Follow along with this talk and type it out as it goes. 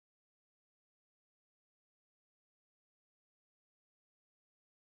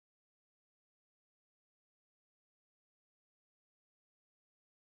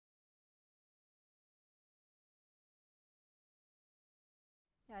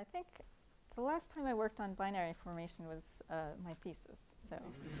Yeah, I think the last time I worked on binary formation was my thesis. So,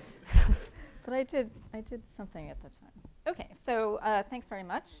 but I did something at the time. Okay, so thanks very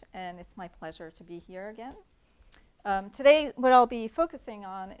much, and it's my pleasure to be here again. Today, what I'll be focusing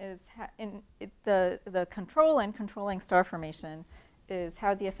on is the control and controlling star formation is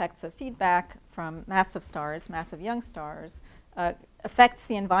how the effects of feedback from massive stars, massive young stars, affects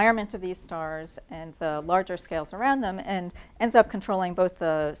the environment of these stars and the larger scales around them, and ends up controlling both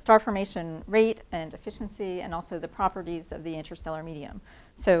the star formation rate and efficiency and also the properties of the interstellar medium.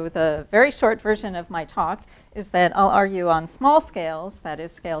 So the very short version of my talk is that I'll argue on small scales, that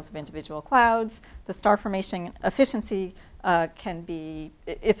is scales of individual clouds, the star formation efficiency can be,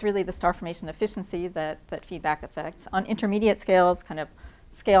 it's really the star formation efficiency that feedback affects. On intermediate scales, kind of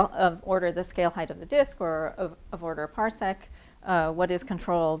scale of order the scale height of the disk or of order a parsec, what is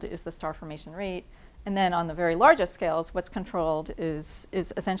controlled is the star formation rate. And then on the very largest scales, what's controlled is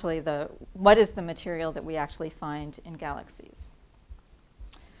essentially what is the material that we actually find in galaxies.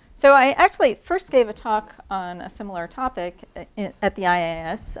 So I actually first gave a talk on a similar topic at the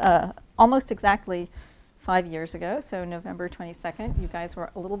IAS almost exactly 5 years ago, so November 22nd. You guys were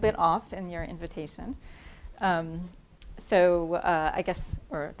a little bit off in your invitation. So I guess,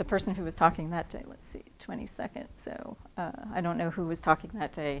 or the person who was talking that day, let's see, 22nd. So I don't know who was talking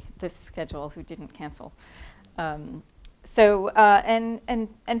that day, this schedule, who didn't cancel. And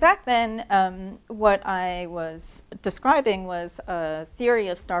back then, what I was describing was a theory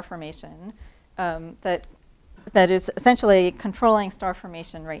of star formation that is essentially controlling star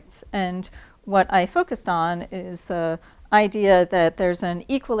formation rates. And what I focused on is the idea that there's an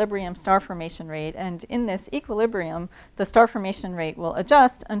equilibrium star formation rate, and in this equilibrium, the star formation rate will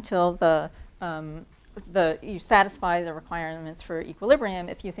adjust until you satisfy the requirements for equilibrium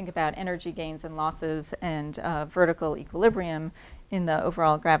if you think about energy gains and losses and vertical equilibrium in the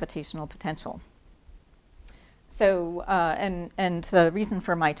overall gravitational potential. So, and the reason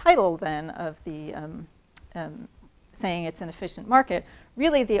for my title then of the saying it's an efficient market,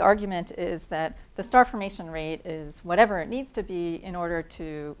 really the argument is that the star formation rate is whatever it needs to be in order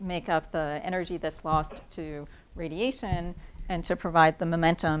to make up the energy that's lost to radiation and to provide the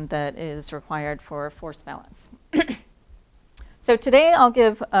momentum that is required for force balance. So today I'll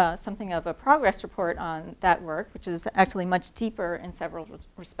give something of a progress report on that work, which is actually much deeper in several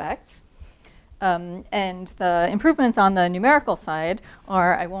respects. And the improvements on the numerical side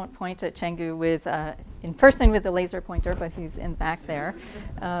are, I won't point at Chenggu in person with a laser pointer, but he's in back there.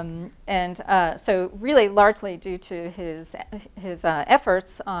 So really largely due to his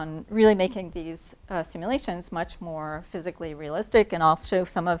efforts on really making these simulations much more physically realistic. And I'll show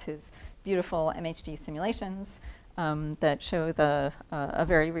some of his beautiful MHD simulations that show a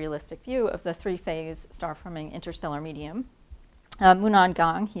very realistic view of the three-phase star-forming interstellar medium. Munan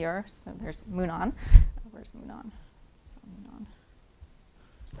Gong here, so there's Munan. Where's Munan?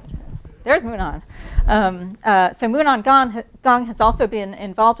 There's Munan. So Munan Gong has also been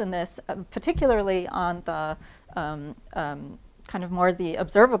involved in this, particularly on the kind of more the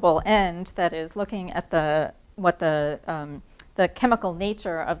observable end, that is looking at what the chemical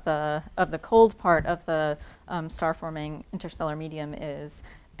nature of the cold part of the star-forming interstellar medium is,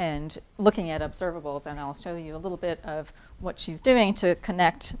 and looking at observables. And I'll show you a little bit of what she's doing to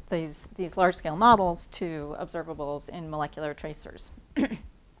connect these large-scale models to observables in molecular tracers.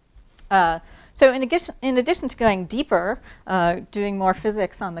 So in addition to going deeper, doing more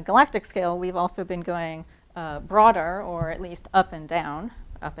physics on the galactic scale, we've also been going broader, or at least up and down.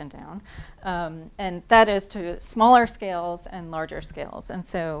 And that is to smaller scales and larger scales. And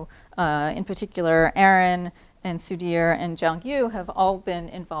so in particular, Aaron and Sudhir and Jiangyu have all been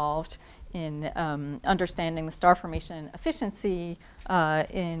involved in understanding the star formation efficiency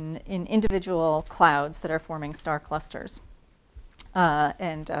in individual clouds that are forming star clusters. So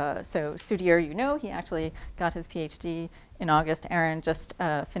Sudhir, he actually got his PhD in August. Aaron just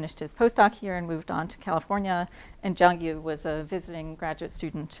finished his postdoc here and moved on to California. And Jiangyu was a visiting graduate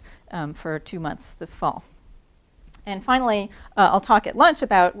student for 2 months this fall. And finally, I'll talk at lunch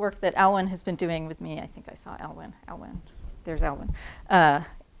about work that Alwyn has been doing with me. I think I saw Alwyn. There's Alwyn.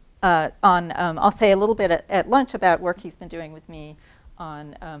 I'll say a little bit at lunch about work he's been doing with me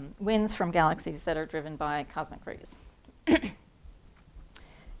on winds from galaxies that are driven by cosmic rays.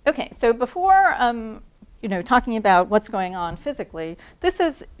 Okay, so before talking about what's going on physically, this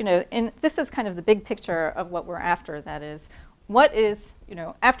is kind of the big picture of what we're after. That is, what is,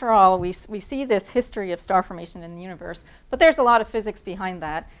 after all, we see this history of star formation in the universe, but there's a lot of physics behind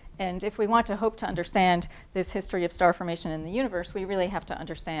that. And if we want to hope to understand this history of star formation in the universe, we really have to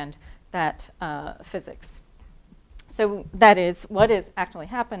understand that physics. So that is what is actually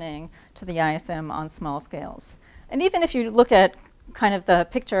happening to the ISM on small scales. And even if you look at kind of the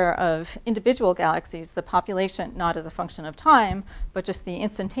picture of individual galaxies, the population, not as a function of time, but just the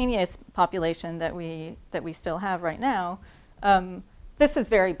instantaneous population that we still have right now, this is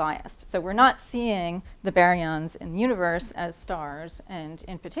very biased. So we're not seeing the baryons in the universe as stars, and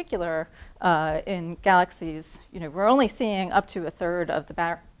in particular, in galaxies, we're only seeing up to a third of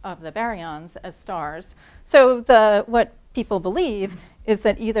the baryons as stars. So what people believe is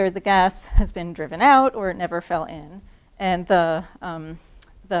that either the gas has been driven out or it never fell in. And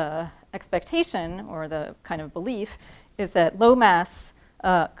the expectation, or the kind of belief, is that low mass,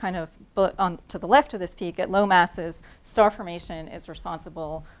 to the left of this peak, at low masses, star formation is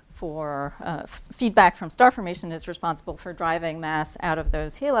responsible for, feedback from star formation is responsible for driving mass out of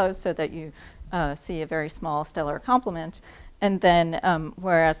those halos so that you see a very small stellar complement. And then,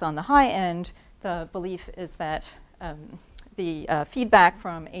 whereas on the high end, the belief is that the feedback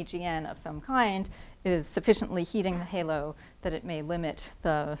from AGN of some kind is sufficiently heating the halo that it may limit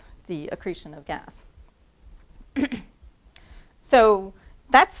the accretion of gas. So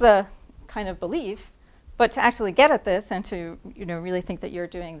that's the kind of belief. But to actually get at this and to really think that you're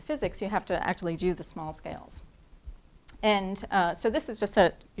doing the physics, you have to actually do the small scales. And so this is just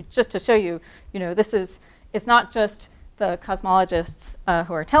to show you, it's not just the cosmologists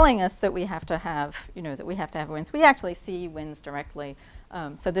who are telling us that we have to have, winds. We actually see winds directly.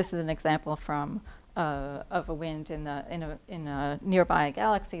 So this is an example of a wind in a nearby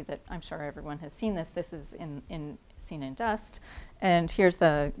galaxy that I'm sure everyone has seen this. This is seen in dust, and here's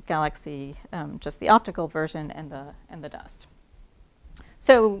the galaxy, just the optical version, and the dust.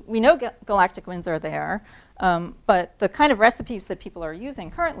 So we know galactic winds are there, but the kind of recipes that people are using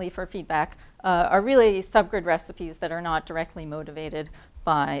currently for feedback are really subgrid recipes that are not directly motivated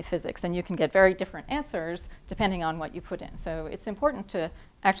by physics, and you can get very different answers depending on what you put in. So it's important to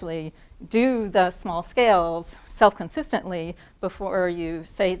actually do the small scales self-consistently before you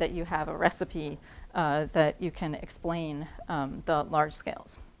say that you have a recipe that you can explain the large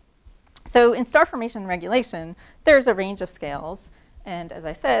scales. So in star formation regulation, there's a range of scales, and as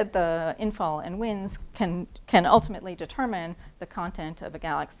I said, the infall and winds can ultimately determine the content of a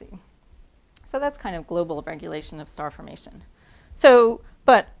galaxy. So that's kind of global regulation of star formation. So,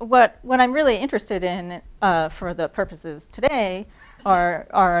 but what I'm really interested in for the purposes today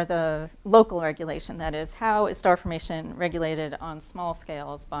are the local regulation. That is, how is star formation regulated on small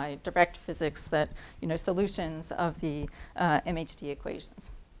scales by direct physics, that solutions of the MHD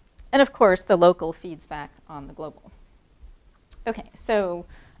equations, and of course the local feeds back on the global. Okay, so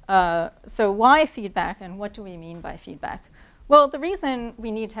why feedback, and what do we mean by feedback? Well, the reason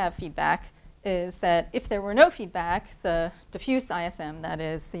we need to have feedback is that if there were no feedback, the diffuse ISM, that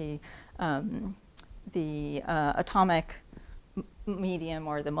is the atomic medium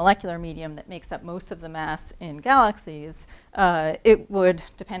or the molecular medium that makes up most of the mass in galaxies, it would,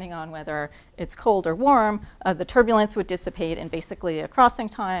 depending on whether it's cold or warm, the turbulence would dissipate in basically a crossing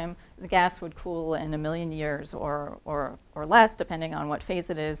time. The gas would cool in 1 million years or less, depending on what phase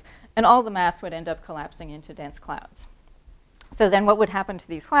it is, and all the mass would end up collapsing into dense clouds. So then what would happen to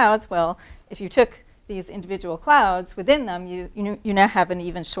these clouds? Well, if you took these individual clouds, within them you now have an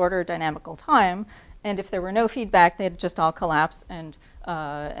even shorter dynamical time, and if there were no feedback, they'd just all collapse and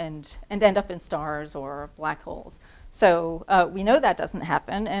end up in stars or black holes. So we know that doesn't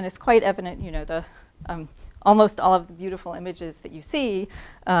happen, and it's quite evident, almost all of the beautiful images that you see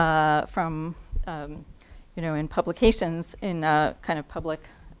from, in publications, in kind of public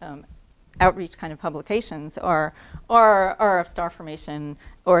outreach kind of publications are of star formation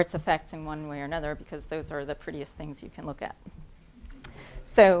or its effects in one way or another, because those are the prettiest things you can look at.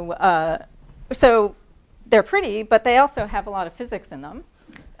 So, so they're pretty, but they also have a lot of physics in them.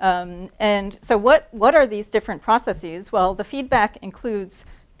 And so what are these different processes? Well, the feedback includes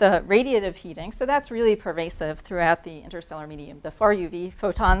the radiative heating. So that's really pervasive throughout the interstellar medium. The far UV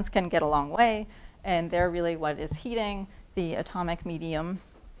photons can get a long way, and they're really what is heating the atomic medium.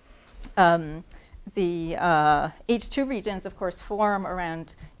 The H2 regions, of course, form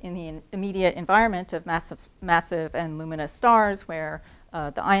around in the immediate environment of massive and luminous stars where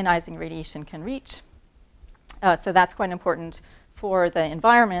the ionizing radiation can reach. So that's quite important for the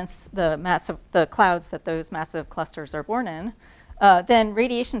environments, the clouds that those massive clusters are born in. Then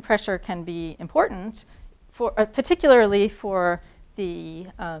radiation pressure can be important, particularly for the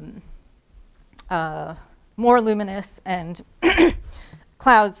more luminous and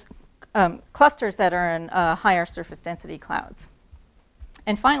clouds, clusters that are in higher surface density clouds.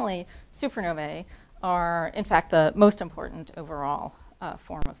 And finally, supernovae are, in fact, the most important overall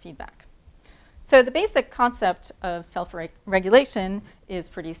form of feedback. So the basic concept of self-regulation is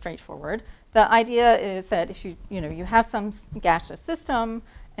pretty straightforward. The idea is that if you have some gaseous system,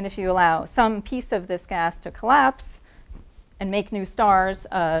 and if you allow some piece of this gas to collapse and make new stars,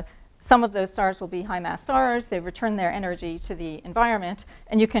 some of those stars will be high-mass stars. They return their energy to the environment,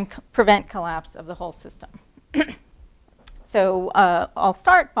 and you can prevent collapse of the whole system. So I'll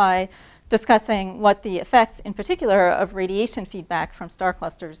start by discussing what the effects, in particular, of radiation feedback from star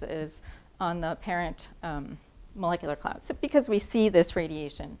clusters is on the parent molecular cloud, so because we see this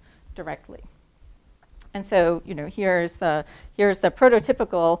radiation directly. And so, here's the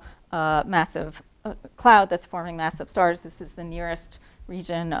prototypical massive cloud that's forming massive stars. This is the nearest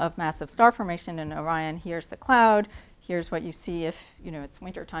region of massive star formation in Orion. Here's the cloud. Here's what you see if it's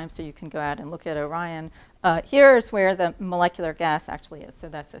wintertime, so you can go out and look at Orion. Here's where the molecular gas actually is. So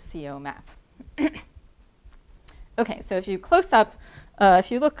that's a CO map. Okay, so if you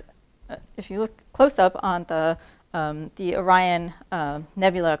look close up on the Orion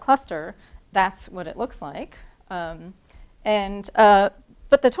nebula cluster, that's what it looks like. But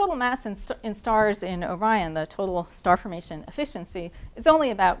the total mass in stars in Orion, the total star formation efficiency, is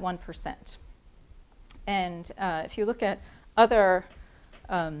only about 1%. And if you look at other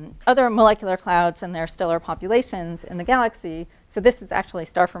molecular clouds and their stellar populations in the galaxy, so this is actually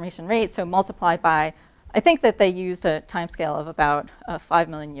star formation rate, so multiplied by, I think that they used a timescale of about 5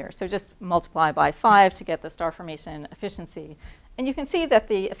 million years. So just multiply by 5 to get the star formation efficiency. And you can see that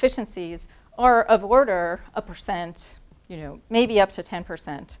the efficiencies are of order 1%, maybe up to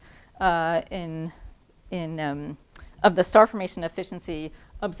 10% of the star formation efficiency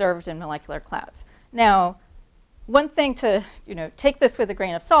observed in molecular clouds. Now, one thing to take this with a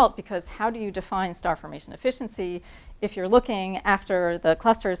grain of salt, because how do you define star formation efficiency? If you're looking after the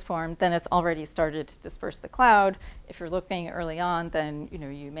cluster is formed, then it's already started to disperse the cloud. If you're looking early on, then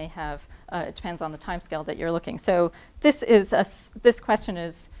you may have. It depends on the time scale that you're looking. So this question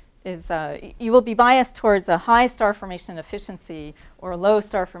is you will be biased towards a high star formation efficiency or a low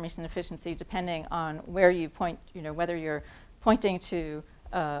star formation efficiency, depending on where you point. Whether you're pointing to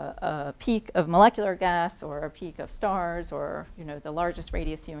a peak of molecular gas or a peak of stars, or the largest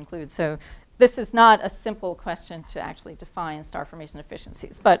radius you include. So this is not a simple question to actually define star formation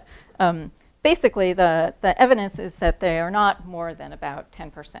efficiencies. But basically, the evidence is that they are not more than about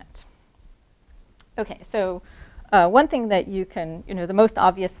 10%. Okay, so one thing that you can, the most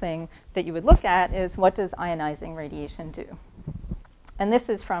obvious thing that you would look at is, what does ionizing radiation do? And this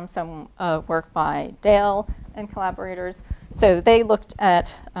is from some work by Dale and collaborators. So they looked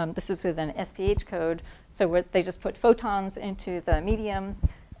at, this is with an SPH code, so they just put photons into the medium,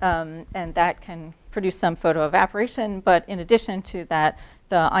 and that can produce some photoevaporation. But in addition to that,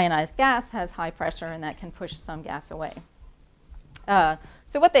 the ionized gas has high pressure, and that can push some gas away.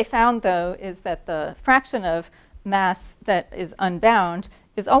 So what they found, though, is that the fraction of mass that is unbound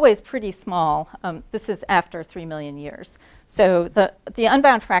is always pretty small. This is after 3 million years. So the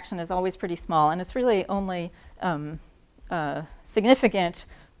unbound fraction is always pretty small, and it's really only significant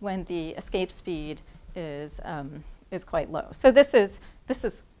when the escape speed is quite low. So this is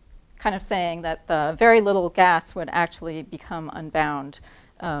kind of saying that the very little gas would actually become unbound,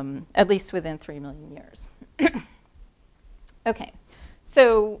 at least within 3 million years. Okay,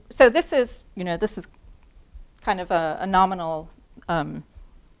 so this is kind of a nominal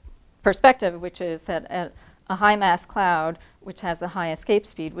perspective, which is that a high mass cloud, which has a high escape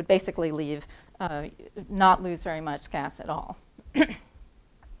speed, would basically not lose very much gas at all.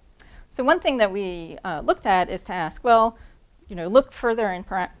 So one thing that we looked at is to ask, well, look further and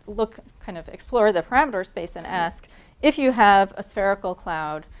kind of explore the parameter space and ask, if you have a spherical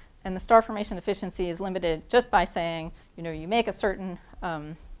cloud and the star formation efficiency is limited just by saying, you make a certain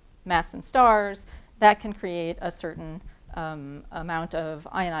mass in stars, that can create a certain amount of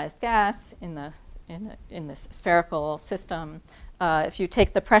ionized gas in this spherical system. If you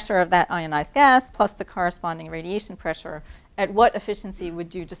take the pressure of that ionized gas plus the corresponding radiation pressure, at what efficiency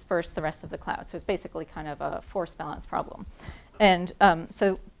would you disperse the rest of the cloud? So it's basically kind of a force balance problem. And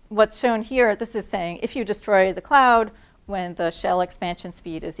so what's shown here, this is saying if you destroy the cloud when the shell expansion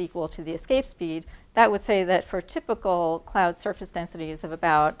speed is equal to the escape speed, that would say that for typical cloud surface densities of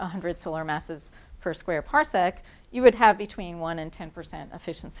about 100 solar masses per square parsec, you would have between 1 and 10%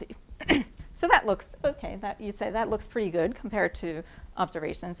 efficiency. So that looks okay. You'd say that looks pretty good compared to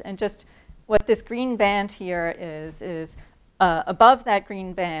observations. And just what this green band here is above that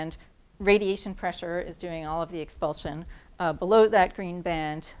green band, radiation pressure is doing all of the expulsion. Below that green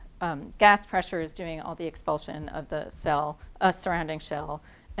band, gas pressure is doing all the expulsion of the surrounding shell.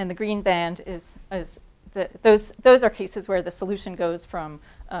 And the green band is those are cases where the solution goes from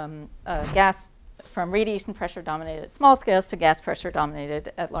gas, from radiation pressure dominated at small scales to gas pressure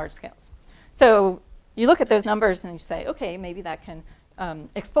dominated at large scales. So you look at those numbers and you say, okay, maybe that can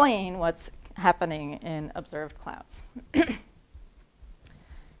explain what's happening in observed clouds.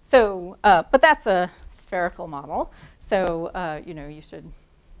 So, but that's a spherical model. So, you should,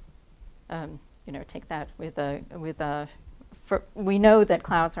 take that with a. We know that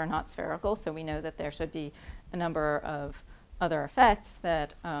clouds are not spherical, so we know that there should be a number of other effects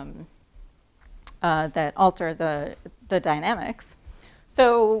that that alter the dynamics.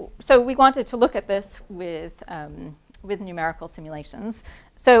 So we wanted to look at this with numerical simulations.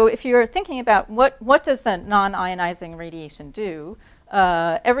 So if you're thinking about what does the non-ionizing radiation do,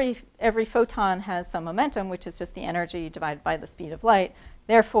 every photon has some momentum, which is just the energy divided by the speed of light.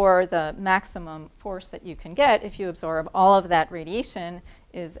 Therefore, the maximum force that you can get if you absorb all of that radiation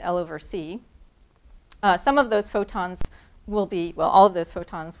is L over C. Some of those photons will be, well, all of those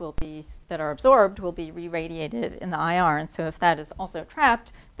photons will be, that are absorbed will be re-radiated in the IR. And so if that is also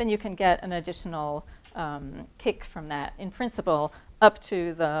trapped, then you can get an additional kick from that, in principle, up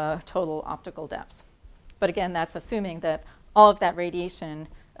to the total optical depth. But again, that's assuming that all of that radiation,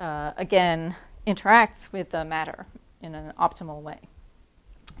 again, interacts with the matter in an optimal way.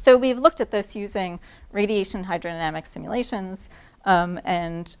 So we've looked at this using radiation hydrodynamic simulations,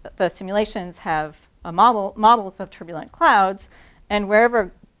 and the simulations have models of turbulent clouds, and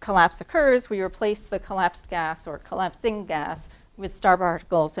wherever collapse occurs, we replace the collapsed gas or collapsing gas with star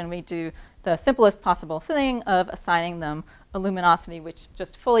particles, and we do the simplest possible thing of assigning them a luminosity which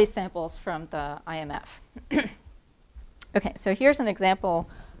just fully samples from the IMF. Okay, so here's an example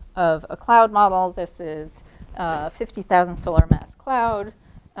of a cloud model. This is a 50,000 solar mass cloud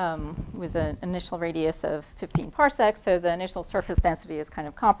with an initial radius of 15 parsecs. So the initial surface density is kind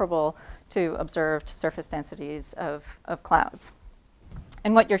of comparable to observed surface densities of clouds.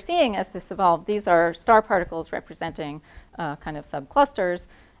 And what you're seeing as this evolved, these are star particles representing kind of subclusters.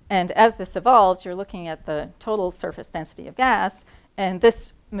 And as this evolves, you're looking at the total surface density of gas. And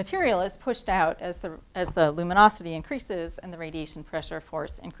this material is pushed out as the luminosity increases and the radiation pressure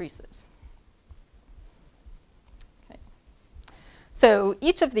force increases. Okay. So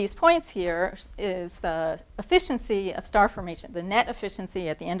each of these points here is the efficiency of star formation, the net efficiency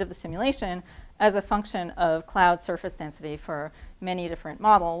at the end of the simulation as a function of cloud surface density for many different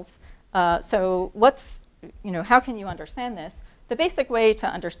models. So how can you understand this? The basic way to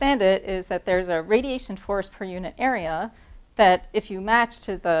understand it is that there's a radiation force per unit area that, if you match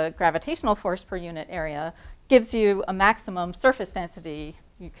to the gravitational force per unit area, gives you a maximum surface density.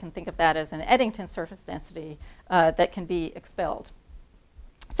 You can think of that as an Eddington surface density that can be expelled.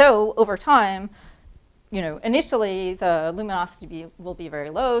 So over time, initially the luminosity will be very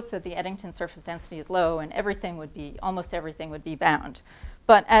low, so the Eddington surface density is low, and almost everything would be bound.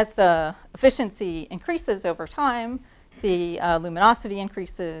 But as the efficiency increases over time, the luminosity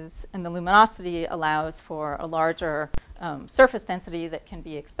increases, and the luminosity allows for a larger surface density that can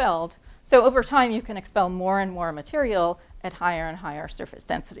be expelled. So over time, you can expel more and more material at higher and higher surface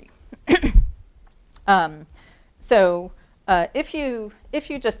density. If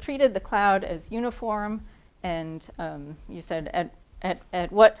you just treated the cloud as uniform, and you said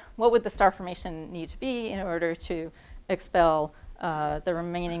at what would the star formation need to be in order to expel the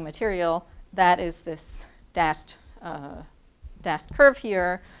remaining material, that is this dashed curve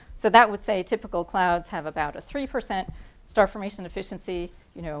here. So that would say typical clouds have about a 3% star formation efficiency.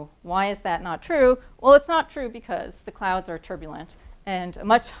 Why is that not true? Well, it's not true because the clouds are turbulent, and a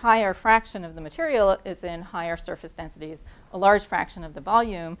much higher fraction of the material is in higher surface densities. A large fraction of the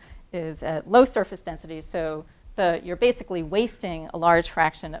volume is at low surface densities, so you're basically wasting a large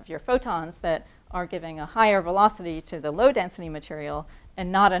fraction of your photons that are giving a higher velocity to the low density material and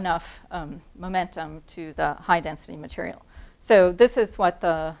not enough momentum to the high density material. So this is what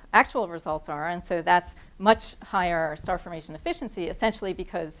the actual results are, and so that's much higher star formation efficiency, essentially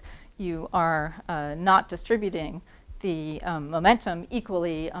because you are not distributing the momentum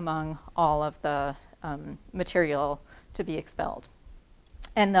equally among all of the material to be expelled.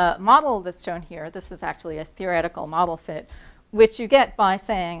 And the model that's shown here, this is actually a theoretical model fit, which you get by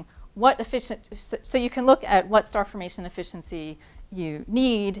saying so you can look at what star formation efficiency you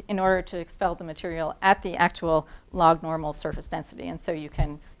need in order to expel the material at the actual log normal surface density. And so you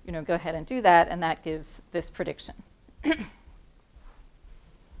can go ahead and do that, and that gives this prediction.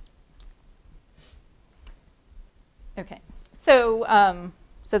 Okay, so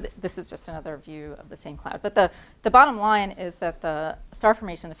this is just another view of the same cloud. But the bottom line is that the star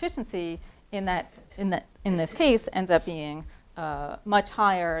formation efficiency in this case ends up being much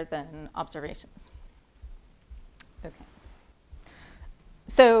higher than observations.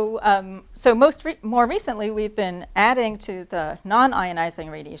 so more recently, we've been adding to the non-ionizing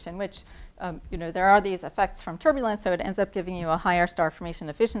radiation, which there are these effects from turbulence, so it ends up giving you a higher star formation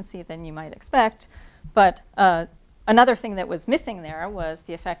efficiency than you might expect. But another thing that was missing there was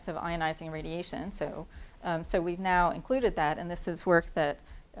the effects of ionizing radiation. So we've now included that, and this is work that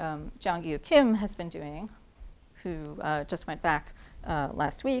Jang-Gyu Kim has been doing, who just went back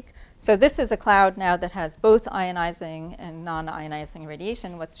last week. So this is a cloud now that has both ionizing and non-ionizing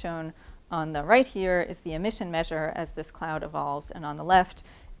radiation. What's shown on the right here is the emission measure as this cloud evolves, and on the left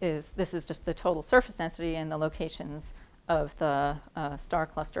this is just the total surface density and the locations of the star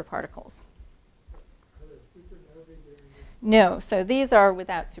cluster particles. Are there supernovae during this? No, so these are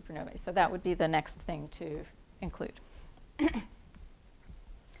without supernovae, so that would be the next thing to include.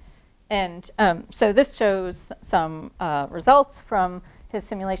 And so this shows some results from his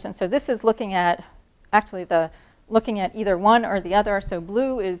simulation. So this is looking at either one or the other. So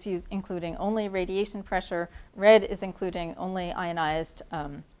blue is including only radiation pressure. Red is including only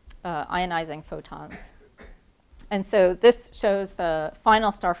ionizing photons. And so this shows the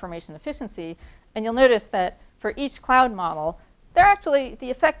final star formation efficiency. And you'll notice that for each cloud model, they're actually the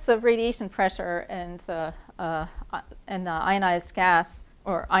effects of radiation pressure and the ionized gas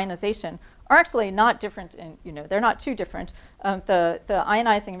or ionization are actually not different. They're not too different. The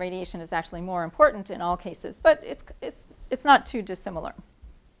ionizing radiation is actually more important in all cases, but it's not too dissimilar.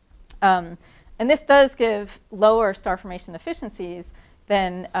 And this does give lower star formation efficiencies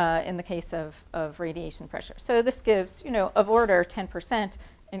than in the case of radiation pressure. So this gives of order 10%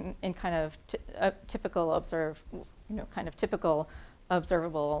 in kind of typical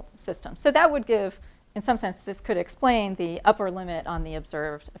observable system. So that would give, in some sense, this could explain the upper limit on the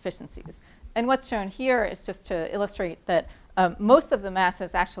observed efficiencies. And what's shown here is just to illustrate that most of the mass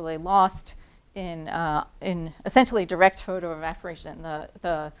is actually lost in essentially direct photoevaporation.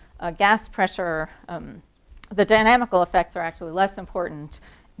 The gas pressure, the dynamical effects are actually less important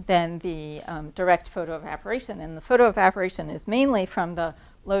than the direct photoevaporation. And the photoevaporation is mainly from the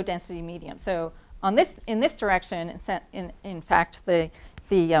low density medium. So in this direction, in fact, the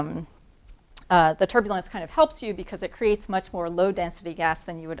turbulence kind of helps you because it creates much more low density gas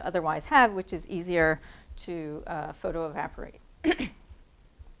than you would otherwise have, which is easier to photoevaporate.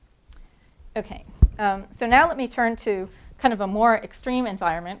 Okay, so now let me turn to kind of a more extreme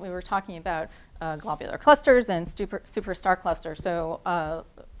environment. We were talking about globular clusters and superstar clusters. So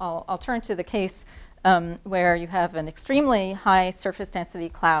I'll turn to the case where you have an extremely high surface density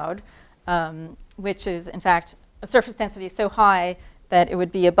cloud, which is in fact a surface density so high that it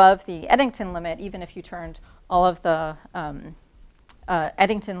would be above the Eddington limit even if you turned all of the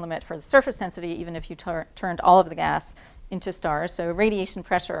Eddington limit for the surface density, even if you turned all of the gas into stars. So radiation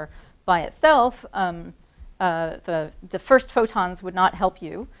pressure by itself, the first photons would not help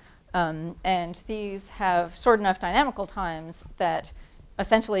you. And these have short enough dynamical times that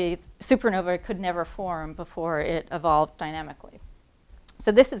essentially supernova could never form before it evolved dynamically.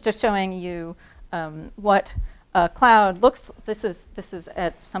 So this is just showing you what a cloud looks. This is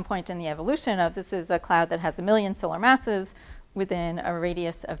at some point in the evolution of this is a cloud that has 1 million solar masses within a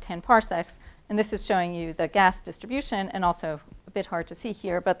radius of 10 parsecs. And this is showing you the gas distribution, and also a bit hard to see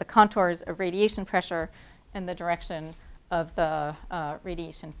here, but the contours of radiation pressure and the direction of the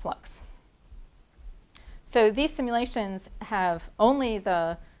radiation flux. So these simulations have only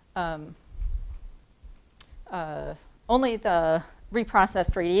the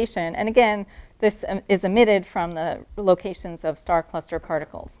reprocessed radiation, and again, this is emitted from the locations of star cluster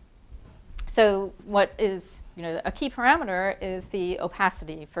particles. So what is a key parameter is the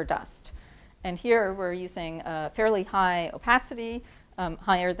opacity for dust. And here we're using a fairly high opacity,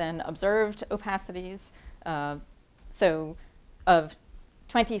 higher than observed opacities, so of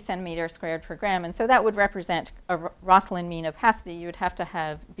 20 centimeters squared per gram. And so that would represent a Roslin mean opacity. You would have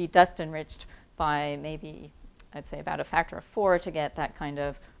to be dust enriched by maybe, I'd say, about a factor of 4 to get that kind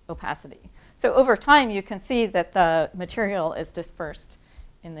of opacity. So over time, you can see that the material is dispersed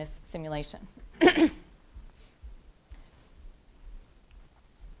in this simulation.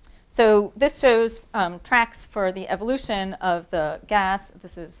 So this shows tracks for the evolution of the gas.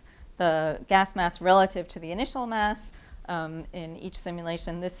 This is the gas mass relative to the initial mass in each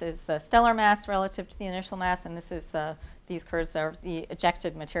simulation. This is the stellar mass relative to the initial mass, and this is these curves are the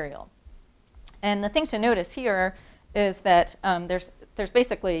ejected material. And the thing to notice here is that there's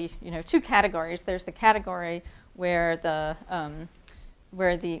basically two categories. There's the category where the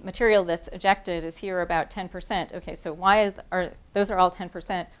material that's ejected is here about 10%. Okay, so those are all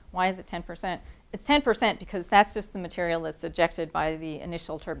 10%. Why is it 10%? It's 10% because that's just the material that's ejected by the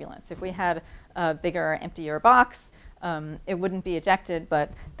initial turbulence. If we had a bigger, emptier box, it wouldn't be ejected,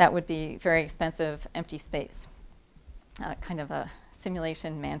 but that would be very expensive empty space, kind of a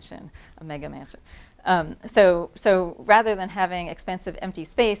simulation mansion, a mega mansion. So rather than having expensive empty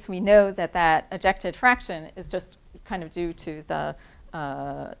space, we know that that ejected fraction is just kind of due to the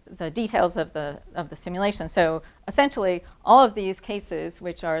details of the simulation. So essentially, all of these cases,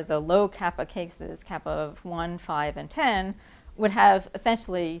 which are the low kappa cases, kappa of 1, 5, and 10, would have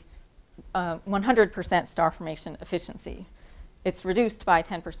essentially 100% star formation efficiency. It's reduced by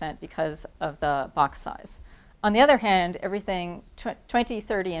 10% because of the box size. On the other hand, everything 20,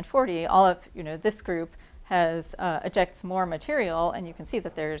 30, and 40, all of this group has ejects more material, and you can see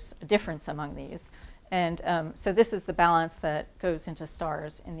that there's a difference among these. And so this is the balance that goes into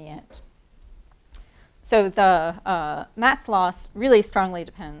stars in the end. So the mass loss really strongly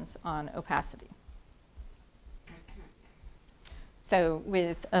depends on opacity. So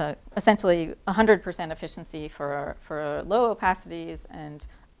with essentially 100% efficiency for low opacities and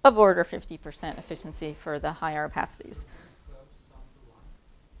of order 50% efficiency for the higher opacities.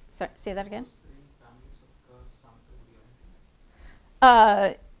 So, say that again?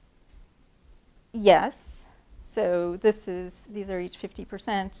 Yes. So these are each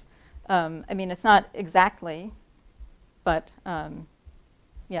 50%. I mean, it's not exactly, but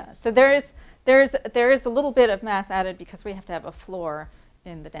yeah. So there is a little bit of mass added because we have to have a floor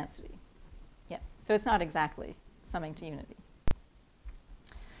in the density. Yeah. So it's not exactly summing to unity.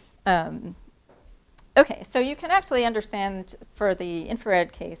 Okay, so you can actually understand for the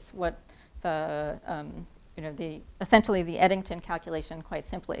infrared case what the essentially the Eddington calculation quite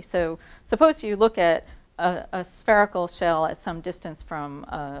simply. So suppose you look at a spherical shell at some distance from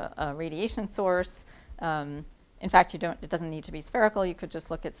a radiation source. In fact, it doesn't need to be spherical. You could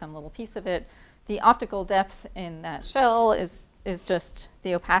just look at some little piece of it. The optical depth in that shell is just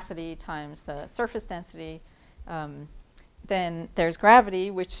the opacity times the surface density. Then there's gravity,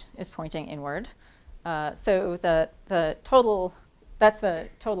 which is pointing inward. So the total, that's the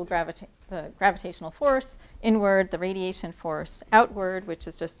total gravitational force inward, the radiation force outward, which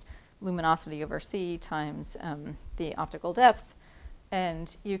is just luminosity over c times the optical depth.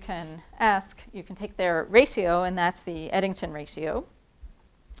 And you can take their ratio, and that's the Eddington ratio.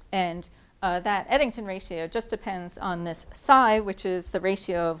 And that Eddington ratio just depends on this psi, which is the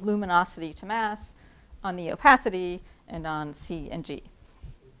ratio of luminosity to mass, on the opacity, and on C and G.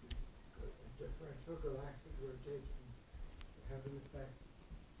 Differential galactic rotation have an effect?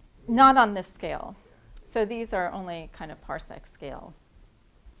 Not on this scale. So these are only kind of parsec scale.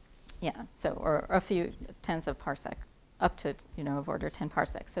 Yeah, so or a few tens of parsec, up to of order 10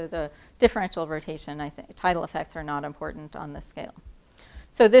 parsec. So the differential rotation, I think, tidal effects are not important on this scale.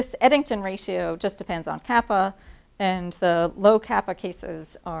 So this Eddington ratio just depends on kappa, and the low kappa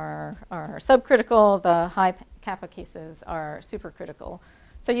cases are subcritical. The high kappa cases are supercritical.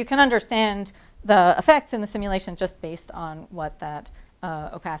 So you can understand the effects in the simulation just based on what that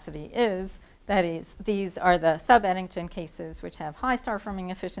opacity is. That is, these are the sub-Eddington cases, which have high star forming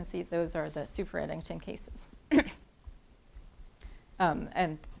efficiency. Those are the super-Eddington cases.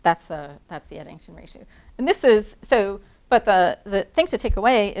 And that's the Eddington ratio. And this is, so, but the thing to take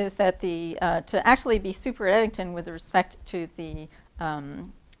away is that to actually be super-Eddington with respect to the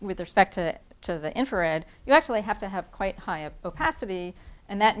infrared, you actually have to have quite high opacity,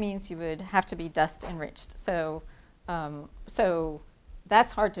 and that means you would have to be dust enriched. So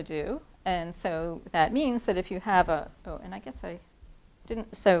that's hard to do, and so that means that if you have and I guess I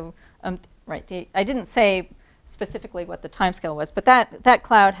didn't. So right, I didn't say specifically what the timescale was, but that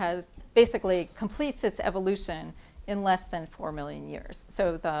cloud has basically completes its evolution in less than 4 million years.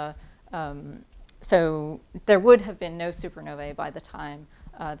 So so there would have been no supernovae by the time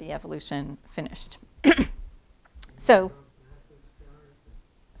the evolution finished. So,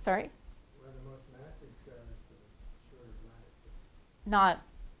 sorry? Not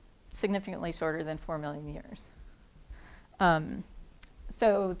significantly shorter than 4 million years.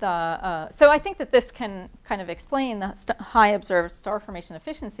 So I think that this can kind of explain the high observed star formation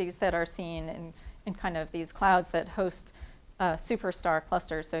efficiencies that are seen in kind of these clouds that host superstar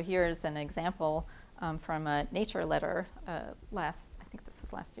clusters. So here's an example from a Nature letter I think this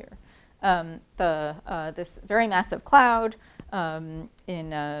was last year. This very massive cloud in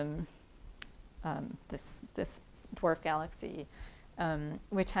this dwarf galaxy,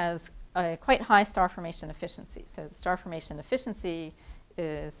 which has a quite high star formation efficiency. So the star formation efficiency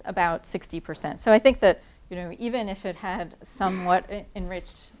is about 60%. So I think that even if it had somewhat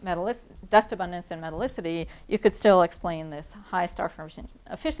enriched dust abundance and metallicity, you could still explain this high star formation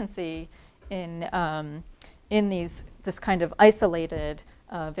efficiency in this kind of isolated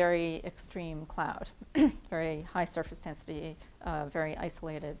very extreme cloud, very high surface density, very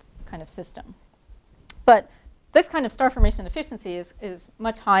isolated kind of system. But this kind of star formation efficiency is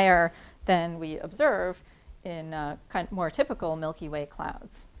much higher than we observe in kind of more typical Milky Way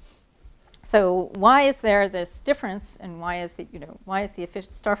clouds. So why is there this difference, and why is the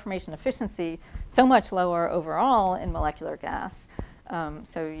star formation efficiency so much lower overall in molecular gas?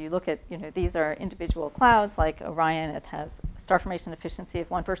 So you look at, these are individual clouds like Orion. It has star formation efficiency of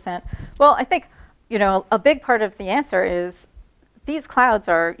 1%. Well, I think, a big part of the answer is these clouds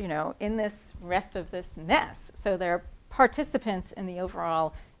are, in this rest of this mess. So they're participants in the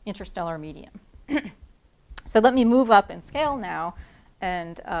overall interstellar medium. So let me move up in scale now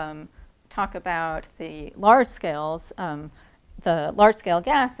and talk about the large scales, the large-scale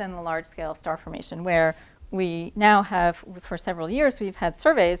gas and the large-scale star formation, where we now have, for several years, we've had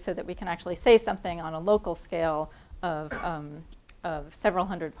surveys so that we can actually say something on a local scale of several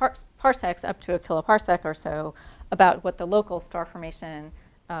hundred parsecs up to a kiloparsec or so about what the local star formation,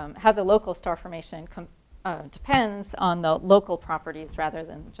 how the local star formation depends on the local properties rather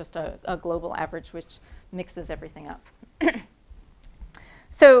than just a global average which mixes everything up.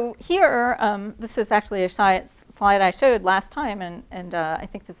 So here, this is actually a slide I showed last time, and I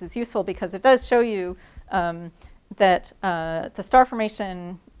think this is useful because it does show you that the star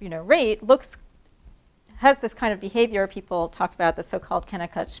formation rate has this kind of behavior. People talk about the so-called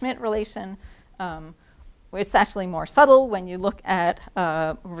Kennicutt-Schmidt relation. It's actually more subtle when you look at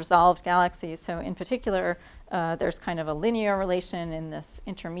resolved galaxies. So in particular, there's kind of a linear relation in this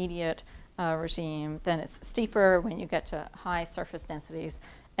intermediate regime. Then it's steeper when you get to high surface densities.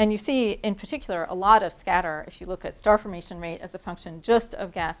 And you see, in particular, a lot of scatter if you look at star formation rate as a function just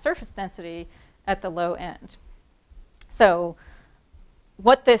of gas surface density at the low end. So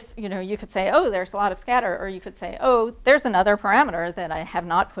what this, you could say, oh, there's a lot of scatter, or you could say, oh, there's another parameter that I have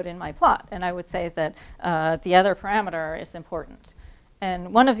not put in my plot. And I would say that the other parameter is important.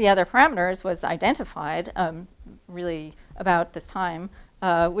 And one of the other parameters was identified really about this time,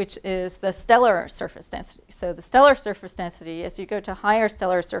 which is the stellar surface density. So the stellar surface density, as you go to higher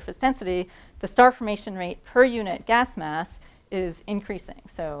stellar surface density, the star formation rate per unit gas mass is increasing.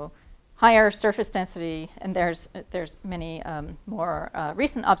 So higher surface density, and there's many more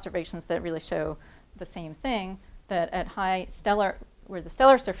recent observations that really show the same thing, that at high stellar, where the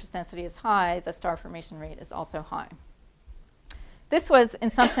stellar surface density is high, the star formation rate is also high. This was, in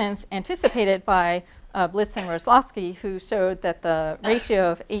some sense, anticipated by Blitz and Roslovsky, who showed that the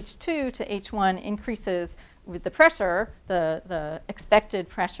ratio of H2 to H1 increases with the pressure, the expected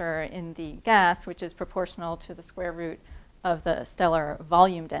pressure in the gas, which is proportional to the square root of the stellar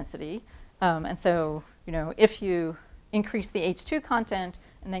volume density. And so, if you increase the H2 content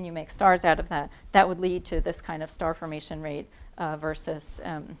and then you make stars out of that, that would lead to this kind of star formation rate versus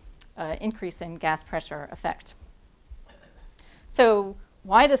increase in gas pressure effect. So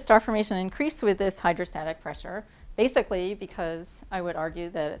why does star formation increase with this hydrostatic pressure? Basically because I would argue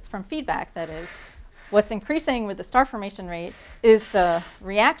that it's from feedback. That is, what's increasing with the star formation rate is the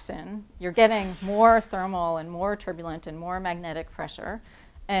reaction. You're getting more thermal and more turbulent and more magnetic pressure.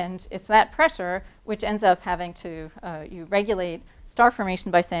 And it's that pressure which ends up having to, you regulate star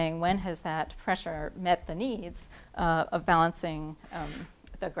formation by saying when has that pressure met the needs of balancing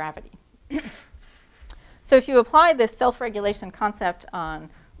the gravity. So if you apply this self-regulation concept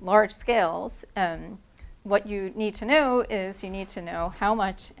on large scales, what you need to know is you need to know how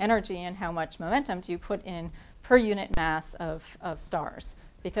much energy and how much momentum do you put in per unit mass of stars,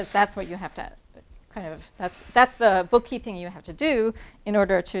 because that's what you have to kind of, that's the bookkeeping you have to do in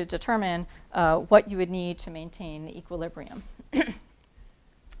order to determine what you would need to maintain the equilibrium.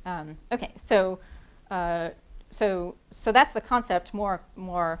 Okay, so that's the concept,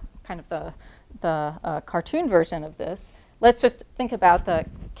 more kind of the cartoon version of this. Let's just think about the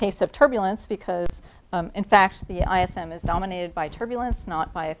case of turbulence, because in fact the ISM is dominated by turbulence,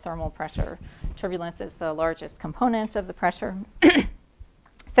 not by thermal pressure. Turbulence is the largest component of the pressure.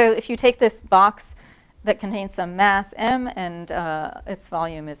 So if you take this box that contains some mass m and its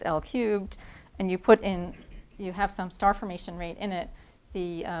volume is L cubed, and you put in, you have some star formation rate in it,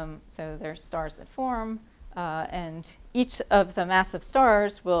 so there's stars that form, and each of the massive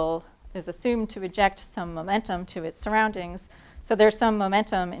stars is assumed to eject some momentum to its surroundings. So there's some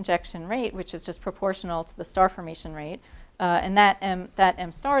momentum injection rate, which is just proportional to the star formation rate. And that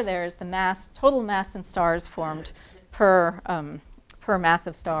m star there is the total mass in stars formed per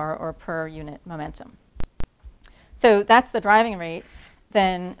massive star or per unit momentum. So that's the driving rate.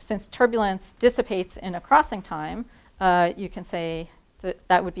 Then since turbulence dissipates in a crossing time, you can say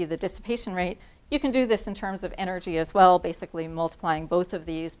that would be the dissipation rate. You can do this in terms of energy as well, basically multiplying both of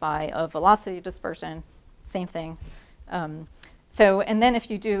these by a velocity dispersion, same thing. And then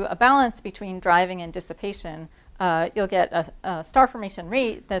if you do a balance between driving and dissipation, you'll get a star formation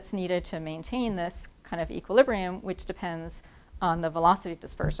rate that's needed to maintain this kind of equilibrium, which depends on the velocity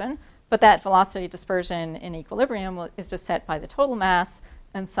dispersion. But that velocity dispersion in equilibrium is just set by the total mass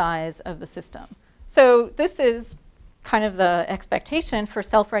and size of the system. So this is kind of the expectation for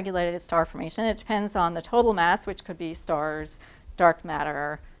self-regulated star formation. It depends on the total mass, which could be stars, dark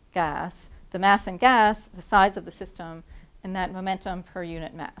matter, gas, the mass in gas, the size of the system, and that momentum per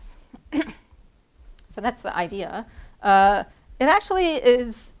unit mass. So that's the idea. It actually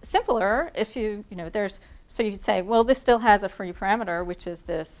is simpler if so you'd say, well, this still has a free parameter, which is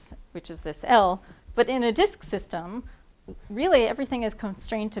this L, but in a disk system, really everything is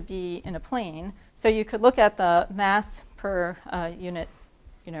constrained to be in a plane. So you could look at the mass per unit,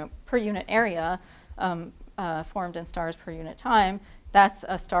 per unit area formed in stars per unit time. That's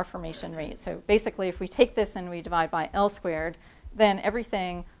a star formation rate. So basically, if we take this and we divide by L squared, then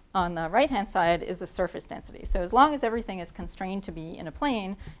everything on the right-hand side is the surface density. So as long as everything is constrained to be in a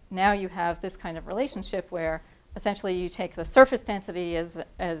plane, now you have this kind of relationship where essentially you take the surface density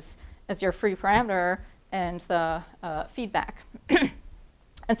as your free parameter and the feedback.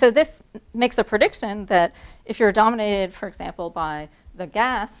 And so this makes a prediction that if you're dominated, for example, by the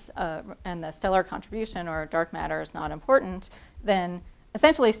gas and the stellar contribution, or dark matter is not important, then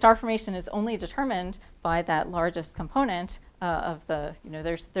essentially star formation is only determined by that largest component of the,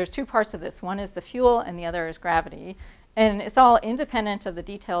 there's two parts of this. One is the fuel and the other is gravity. And it's all independent of the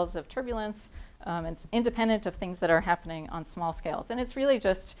details of turbulence. It's independent of things that are happening on small scales. And it's really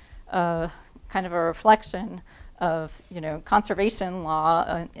just kind of a reflection of conservation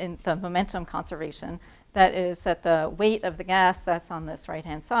law in the momentum conservation. That is that the weight of the gas that's on this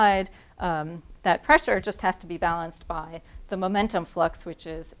right-hand side, that pressure just has to be balanced by the momentum flux which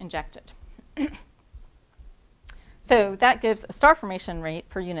is injected. So that gives a star formation rate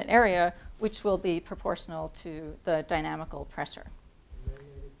per unit area, which will be proportional to the dynamical pressure.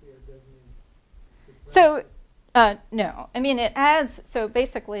 So no, I mean it adds, so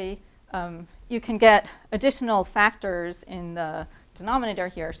basically you can get additional factors in the denominator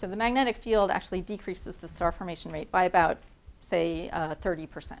here. So the magnetic field actually decreases the star formation rate by about, say,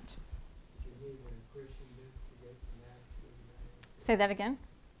 30%. Say that again?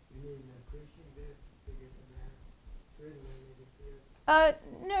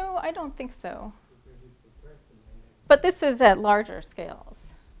 No, I don't think so. But this is at larger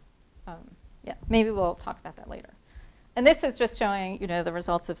scales. Yeah, maybe we'll talk about that later. And this is just showing, the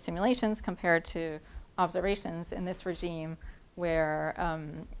results of simulations compared to observations in this regime where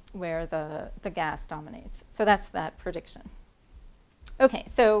the gas dominates. So that's that prediction. Okay,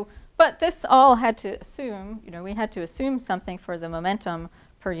 so, but this all had to assume, we had to assume something for the momentum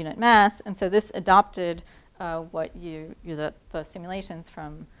per unit mass, and so this adopted what the simulations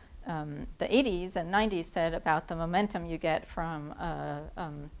from the 80s and 90s said about the momentum you get from a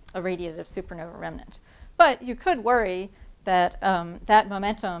radiative supernova remnant. But you could worry that that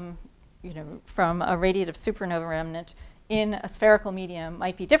momentum, from a radiative supernova remnant in a spherical medium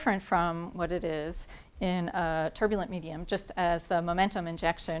might be different from what it is in a turbulent medium, just as the momentum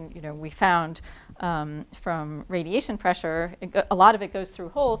injection, we found from radiation pressure, a lot of it goes through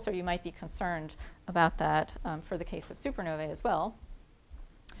holes, so you might be concerned about that for the case of supernovae as well.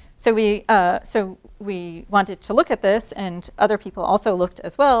 So we wanted to look at this, and other people also looked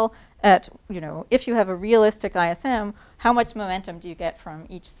as well at, if you have a realistic ISM, how much momentum do you get from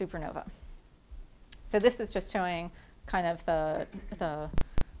each supernova? So this is just showing kind of the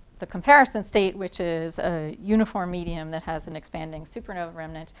comparison state, which is a uniform medium that has an expanding supernova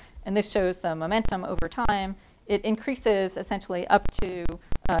remnant. And this shows the momentum over time. It increases essentially up to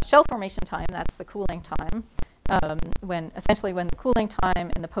shell formation time, that's the cooling time. Essentially when the cooling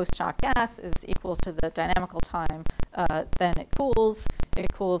time in the post-shock gas is equal to the dynamical time, then it cools.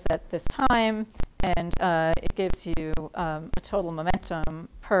 It cools at this time, and it gives you a total momentum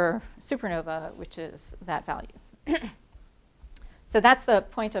per supernova, which is that value. So that's the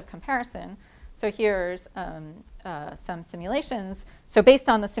point of comparison. So here's some simulations. So based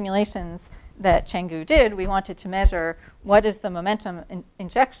on the simulations that Chenggu did, we wanted to measure what is the momentum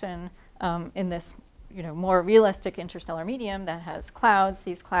injection in this more realistic interstellar medium that has clouds.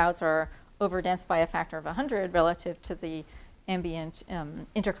 These clouds are overdense by a factor of 100 relative to the ambient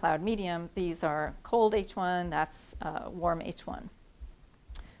intercloud medium. These are cold H1, that's warm H1.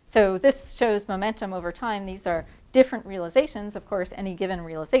 So this shows momentum over time. These are different realizations. Of course, any given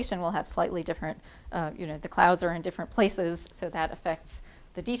realization will have slightly different, the clouds are in different places, so that affects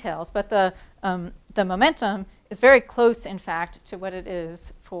the details, but the momentum is very close, in fact, to what it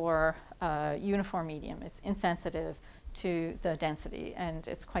is for uniform medium. It's insensitive to the density, and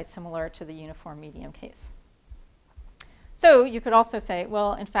it's quite similar to the uniform medium case. So you could also say,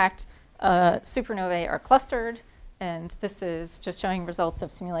 well, in fact, supernovae are clustered, and this is just showing results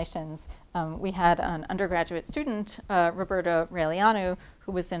of simulations. We had an undergraduate student, Roberto Raeliano,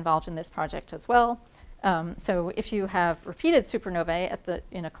 who was involved in this project as well. So if you have repeated supernovae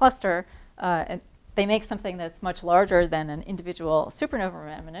in a cluster, they make something that's much larger than an individual supernova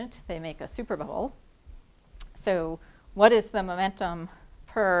remnant. They make a superbubble. So what is the momentum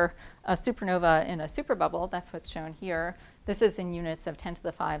per supernova in a superbubble? That's what's shown here. This is in units of 10 to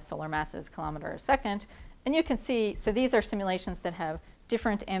the 5 solar masses kilometer a second. And you can see, so these are simulations that have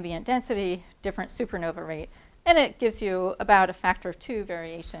different ambient density, different supernova rate, and it gives you about a factor of 2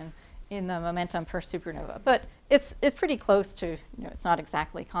 variation in the momentum per supernova. But it's pretty close to, it's not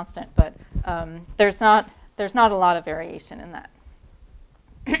exactly constant, but there's not a lot of variation in that.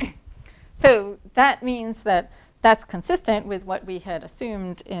 So that means that that's consistent with what we had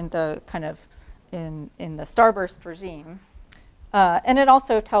assumed in the kind of in the starburst regime. And it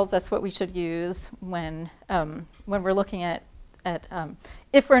also tells us what we should use when we're looking at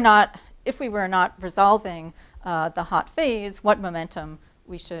if we were not resolving the hot phase, what momentum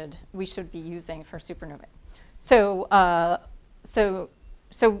we should be using for supernovae. So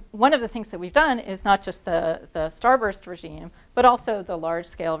one of the things that we've done is not just the starburst regime, but also the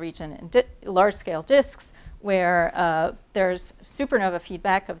large-scale region and large-scale disks, where there's supernova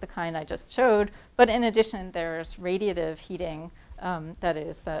feedback of the kind I just showed, but in addition, there's radiative heating. That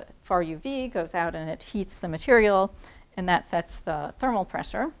is, the far UV goes out and it heats the material, and that sets the thermal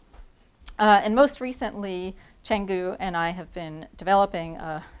pressure. And most recently, Chenggu and I have been developing,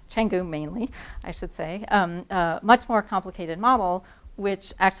 Chenggu mainly, I should say, a much more complicated model,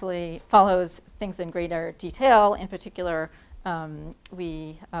 which actually follows things in greater detail. In particular,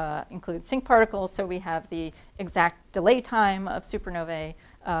 we include sync particles, so we have the exact delay time of supernovae.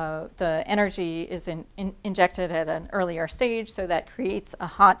 The energy is injected at an earlier stage, so that creates a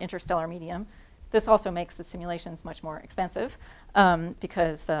hot interstellar medium. This also makes the simulations much more expensive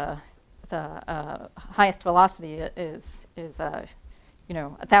because the highest velocity is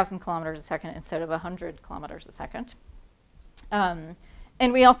 1,000 kilometers a second instead of 100 kilometers a second.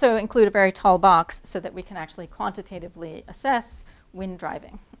 And we also include a very tall box so that we can actually quantitatively assess wind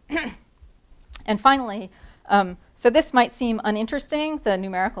driving. And finally, so this might seem uninteresting, the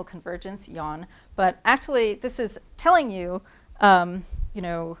numerical convergence, yawn, but actually this is telling you,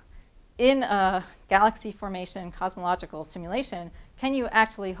 in a galaxy formation cosmological simulation, can you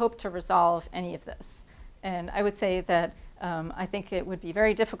actually hope to resolve any of this? And I would say that I think it would be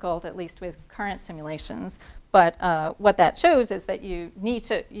very difficult, at least with current simulations. But what that shows is that you need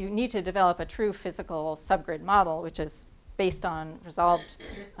to develop a true physical subgrid model, which is based on resolved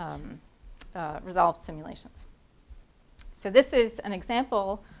simulations. So this is an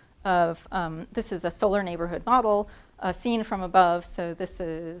example of this is a solar neighborhood model seen from above. So this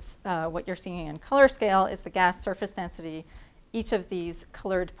is what you're seeing in color scale is the gas surface density. Each of these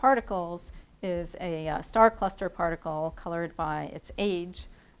colored particles is a star cluster particle colored by its age.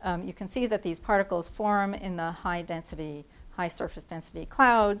 You can see that these particles form in the high surface density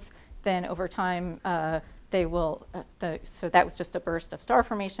clouds. Then over time, they will, so that was just a burst of star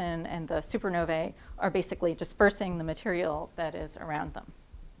formation, and the supernovae are basically dispersing the material that is around them.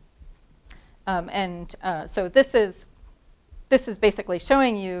 So this is basically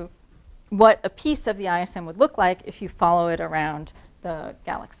showing you what a piece of the ISM would look like if you follow it around the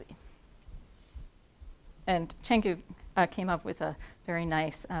galaxy. And Chenggu came up with a very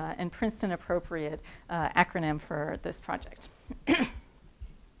nice and Princeton appropriate acronym for this project.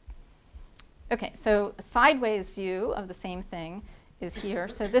 Okay, so a sideways view of the same thing is here.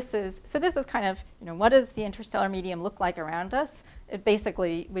 So this is kind of, what does the interstellar medium look like around us? It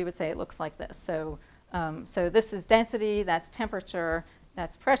basically, we would say it looks like this. So this is density, that's temperature,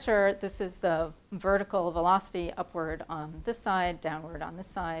 that's pressure. This is the vertical velocity upward on this side, downward on this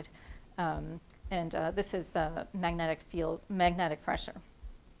side. And this is the magnetic field, magnetic pressure.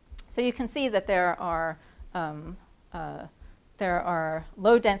 So you can see that there are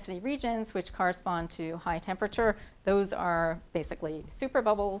low density regions which correspond to high temperature. Those are basically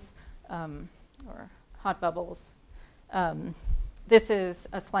superbubbles or hot bubbles. This is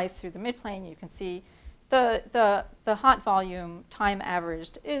a slice through the midplane. You can see the hot volume time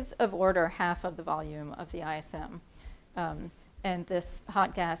averaged is of order half of the volume of the ISM. And this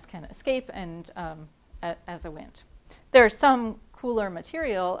hot gas can escape and as a wind. There's some cooler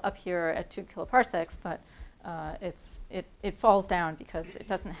material up here at 2 kiloparsecs, but it falls down because it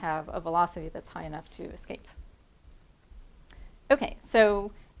doesn't have a velocity that's high enough to escape. Okay,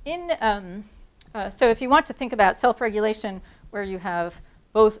 so so if you want to think about self-regulation where you have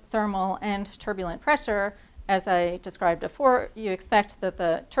both thermal and turbulent pressure, as I described before, you expect that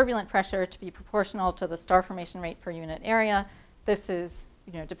the turbulent pressure to be proportional to the star formation rate per unit area. This is,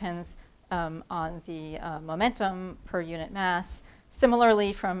 depends on the momentum per unit mass.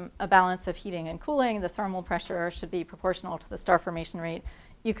 Similarly, from a balance of heating and cooling, the thermal pressure should be proportional to the star formation rate.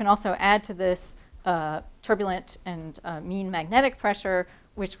 You can also add to this turbulent and mean magnetic pressure,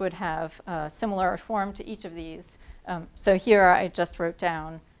 which would have a similar form to each of these. So here I just wrote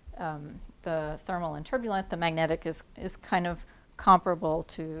down the thermal and turbulent. The magnetic is kind of comparable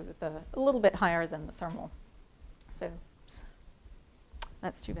to a little bit higher than the thermal. So oops,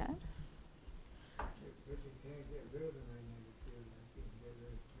 that's too bad. But you can't get rid of the magnetic field like you can get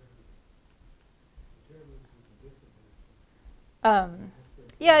rid of turbulence. Turbulence is a dissipation.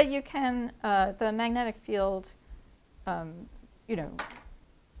 Yeah, you can. The magnetic field,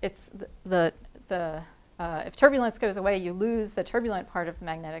 it's if turbulence goes away, you lose the turbulent part of the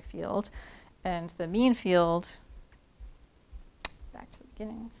magnetic field, and the mean field. Back to the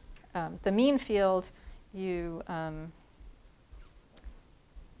beginning. The mean field, we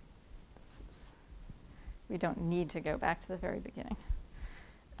don't need to go back to the very beginning.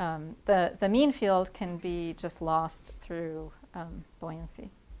 The mean field can be just lost through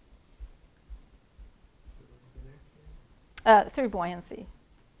buoyancy. Through buoyancy.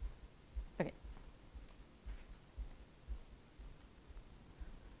 Okay.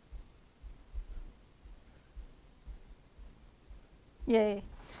 Yay.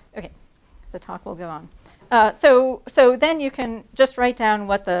 Okay. The talk will go on. So then you can just write down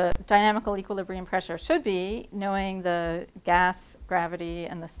what the dynamical equilibrium pressure should be, knowing the gas gravity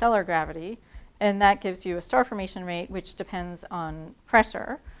and the stellar gravity. And that gives you a star formation rate, which depends on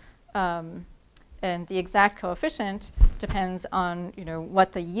pressure. And the exact coefficient depends on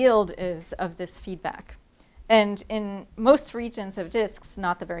what the yield is of this feedback. And in most regions of disks,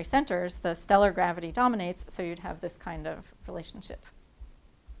 not the very centers, the stellar gravity dominates, so you'd have this kind of relationship.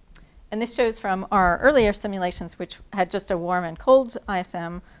 And this shows from our earlier simulations, which had just a warm and cold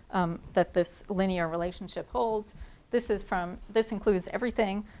ISM, that this linear relationship holds. This includes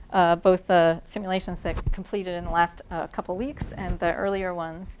everything, both the simulations that completed in the last couple weeks and the earlier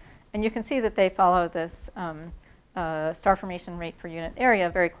ones. And you can see that they follow this star formation rate per unit area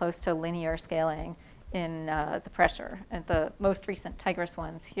very close to linear scaling in the pressure. And the most recent Tigris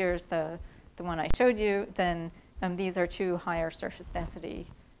ones, here's the one I showed you. Then these are two higher surface density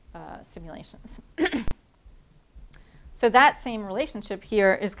simulations. So that same relationship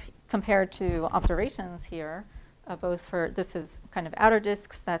here is compared to observations here, both for, this is kind of outer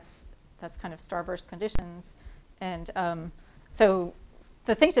disks, that's kind of starburst conditions. And so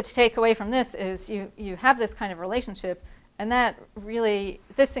the thing to take away from this is you have this kind of relationship, and that really,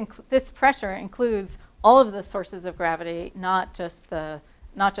 this pressure includes all of the sources of gravity, not just the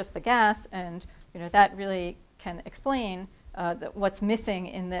gas, and that really can explain what's missing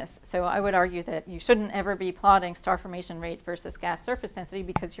in this. So I would argue that you shouldn't ever be plotting star formation rate versus gas surface density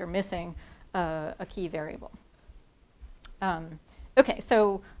because you're missing a key variable. Okay,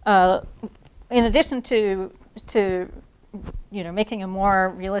 so in addition to making a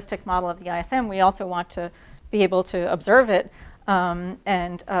more realistic model of the ISM, we also want to be able to observe it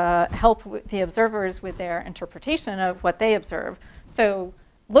and help the observers with their interpretation of what they observe. So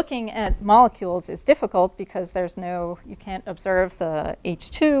looking at molecules is difficult because you can't observe the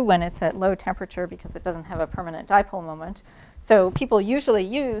H2 when it's at low temperature because it doesn't have a permanent dipole moment. So people usually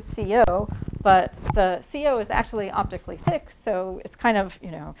use CO, but the CO is actually optically thick, so it's kind of,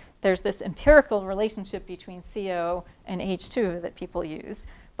 there's this empirical relationship between CO and H2 that people use,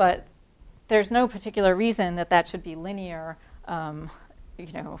 but there's no particular reason that should be linear,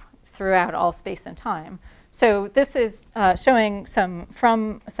 throughout all space and time. So this is showing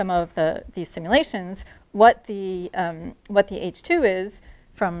from some of these simulations what the H2 is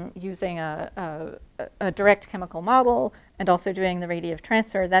from using a direct chemical model and also doing the radiative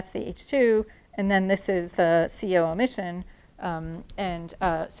transfer. That's the H2, and then this is the CO emission.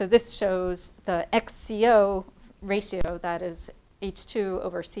 So this shows the XCO ratio, that is H2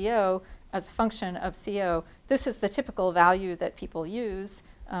 over CO, as a function of CO. This is the typical value that people use.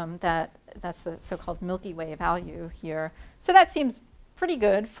 That's the so-called Milky Way value here. So that seems pretty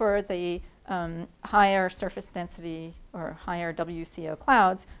good for the higher surface density or higher WCO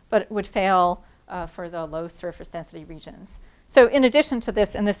clouds, but it would fail for the low surface density regions. So in addition to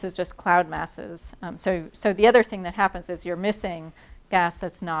this, and this is just cloud masses, so the other thing that happens is you're missing gas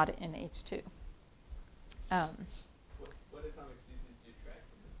that's not in H2. What atomic species do you track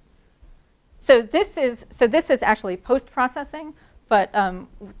in this? So this is actually post-processing, but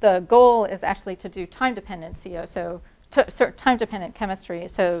the goal is actually to do time-dependent CO, so time-dependent chemistry.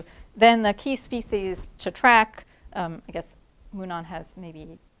 So then the key species to track, I guess Munon has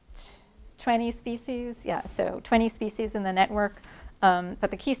maybe 20 species. Yeah, so 20 species in the network. But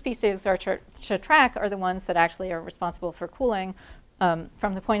the key species to track are the ones that actually are responsible for cooling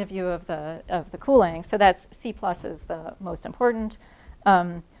from the point of view of the cooling. So that's C+ is the most important.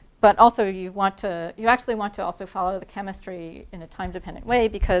 But also you actually want to also follow the chemistry in a time-dependent way,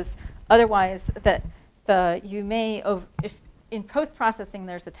 because otherwise you may, if in post-processing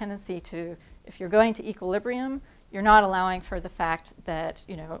there's a tendency to, if you're going to equilibrium, you're not allowing for the fact that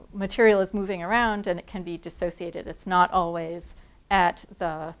material is moving around and it can be dissociated. It's not always at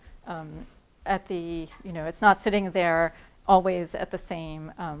the it's not sitting there always at the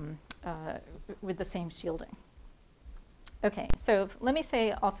same with the same shielding. Okay, so let me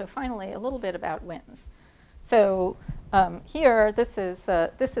say also finally a little bit about winds. So here, this is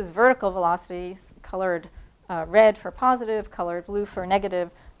vertical velocity, colored red for positive, colored blue for negative.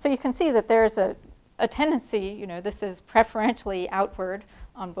 So you can see that there's a tendency, this is preferentially outward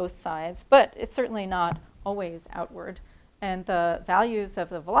on both sides, but it's certainly not always outward. And the values of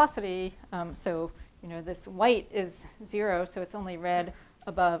the velocity, this white is 0, so it's only red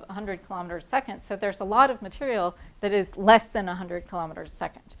above 100 kilometers a second. So there's a lot of material that is less than 100 kilometers a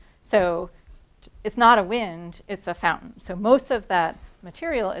second. So it's not a wind, it's a fountain. So most of that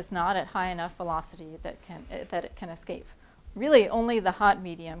material is not at high enough velocity that it can escape. Really, only the hot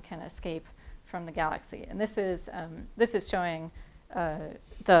medium can escape from the galaxy. And this is showing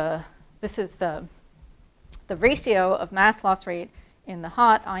the ratio of mass loss rate in the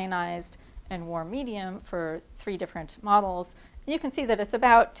hot, ionized, and warm medium for 3 different models. And you can see that it's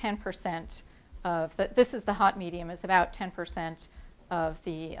about 10% of this is the hot medium, is about 10% of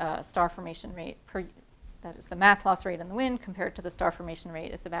the star formation rate that is the mass loss rate in the wind compared to the star formation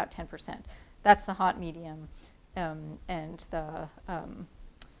rate is about 10%. That's the hot medium, and the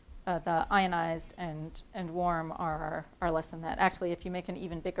ionized and warm are less than that. Actually, if you make an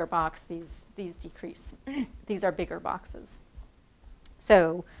even bigger box, these decrease. These are bigger boxes.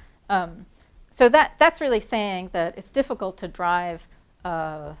 So that's really saying that it's difficult to drive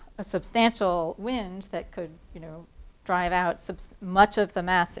a substantial wind that could drive out much of the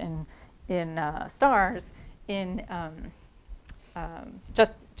mass in stars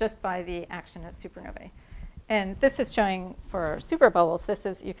just by the action of supernovae. And this is showing for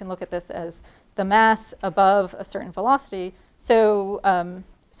superbubbles. You can look at this as the mass above a certain velocity. So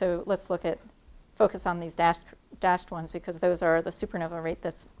let's focus on these dashed ones, because those are the supernova rate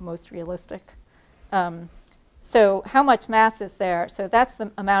that's most realistic. So how much mass is there? So that's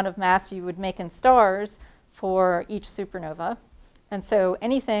the amount of mass you would make in stars for each supernova. And so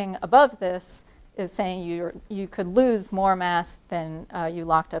anything above this is saying you could lose more mass than you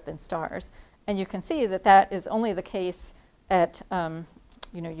locked up in stars. And you can see that that is only the case at,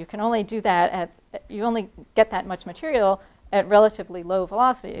 you can only do that you only get that much material at relatively low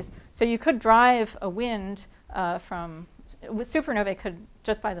velocities. So you could drive a wind supernovae could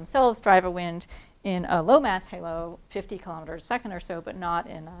just by themselves drive a wind in a low mass halo, 50 kilometers a second or so, but not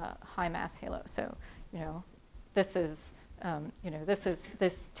in a high mass halo. So, this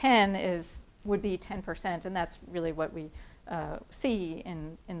 10 would be 10%, and that's really what we see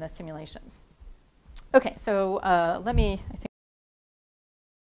in the simulations. Okay, so let me, I think